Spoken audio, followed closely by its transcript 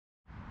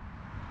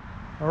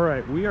All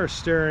right, we are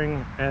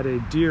staring at a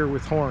deer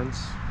with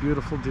horns,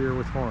 beautiful deer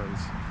with horns.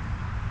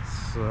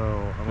 So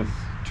I'm gonna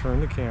turn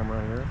the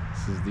camera here.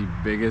 This is the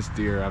biggest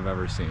deer I've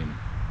ever seen.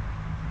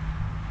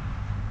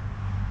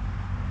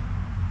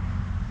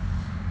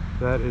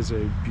 That is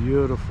a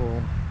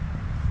beautiful,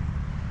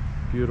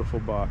 beautiful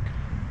buck.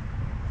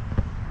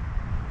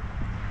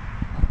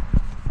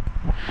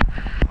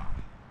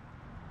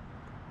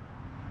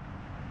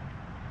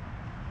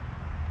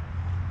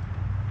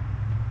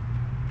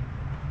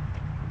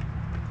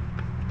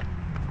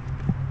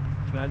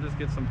 Can I just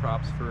get some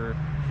props for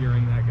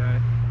hearing that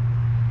guy?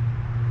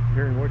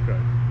 Hearing what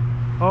guy?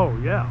 Oh,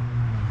 yeah.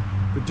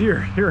 The deer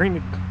hearing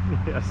it,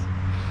 yes.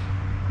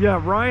 Yeah,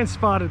 Ryan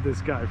spotted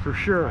this guy for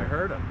sure. I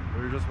heard him.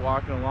 We were just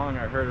walking along.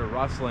 I heard a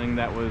rustling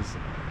that was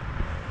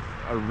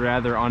a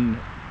rather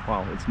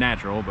well, it's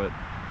natural, but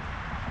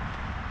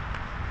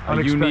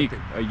a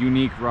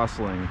unique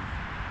rustling.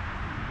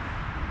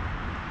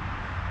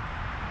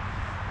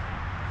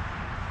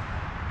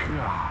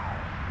 God.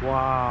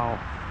 Wow.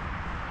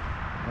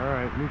 All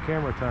right, new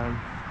camera time.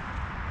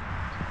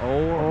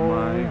 Oh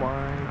my.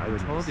 I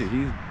goodness. told you,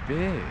 he's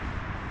big.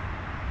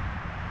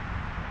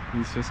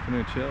 He's just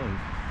gonna chill.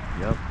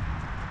 Yep.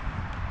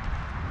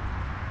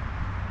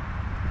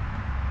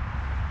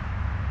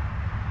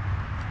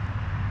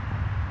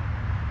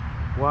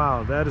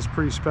 Wow, that is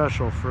pretty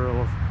special for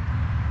a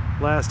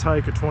last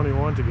hike of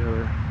 21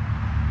 together.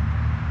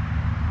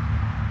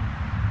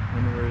 I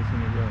wonder where he's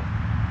gonna go.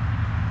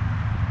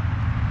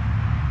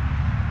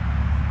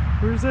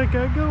 Where's that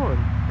guy going?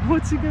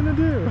 What's he gonna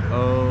do?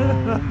 Oh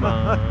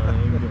my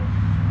God.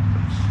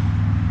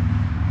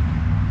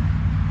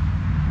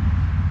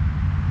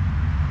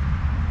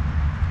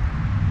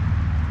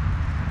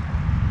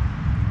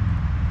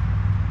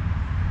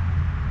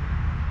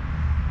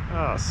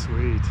 Oh,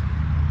 sweet.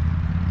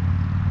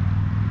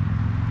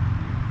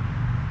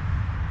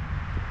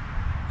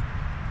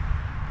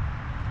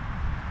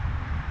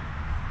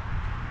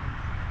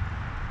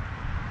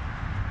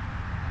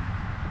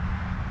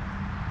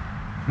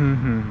 I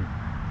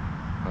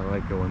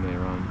like it when they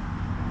run.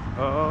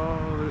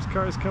 Oh, there's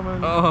cars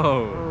coming.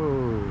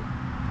 Oh.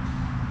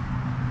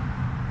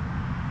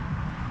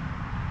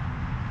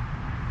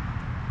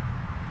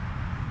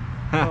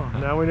 Oh,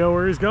 now we know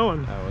where he's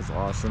going. That was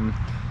awesome.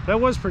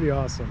 That was pretty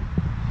awesome.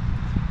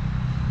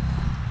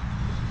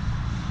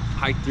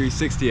 Hike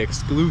 360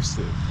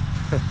 exclusive.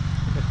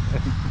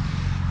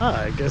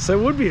 I guess that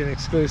would be an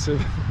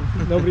exclusive.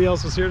 Nobody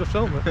else was here to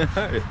film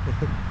it.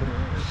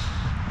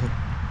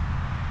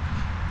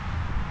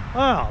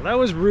 Wow, that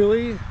was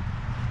really,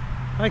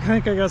 I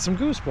think I got some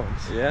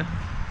goosebumps. Yeah.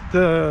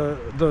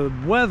 The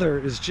weather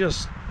is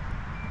just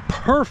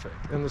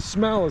perfect and the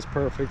smell is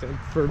perfect, and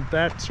for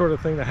that sort of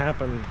thing to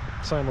happen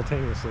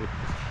simultaneously.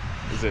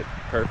 Is it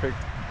perfect?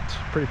 It's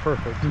pretty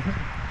perfect.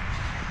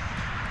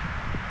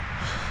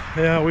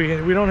 Yeah,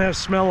 we don't have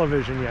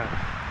smell-o-vision yet.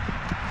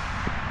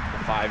 The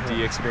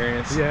 5D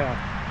experience? Yeah,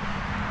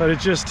 but it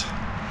just,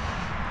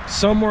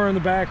 somewhere in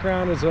the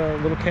background is a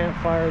little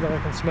campfire that I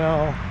can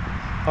smell.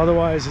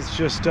 Otherwise, it's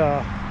just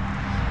What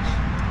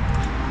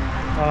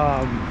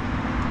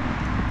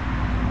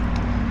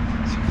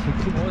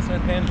was that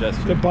hand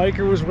gesture? the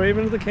biker was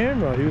waving to the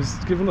camera. He was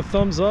giving a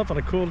thumbs up and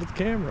I cooled at the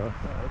camera.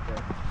 Oh,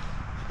 okay.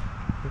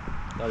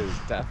 Thought he was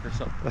deaf or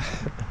something.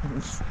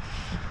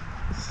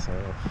 So,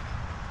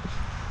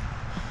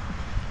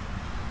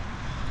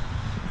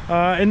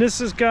 and this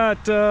has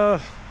got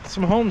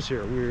some homes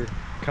here. We were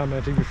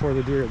commenting before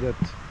the deer that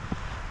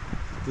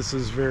this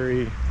is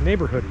very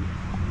neighborhoody.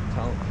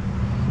 Tell him.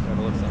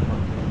 Gotta look something up.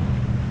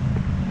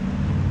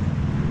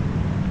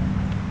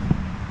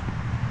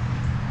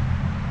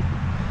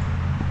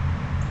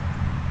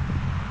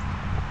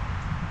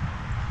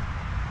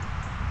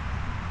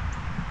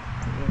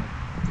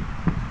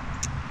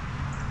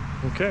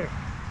 Okay,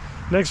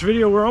 next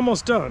video, we're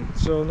almost done,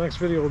 so next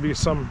video will be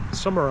some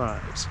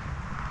summarize.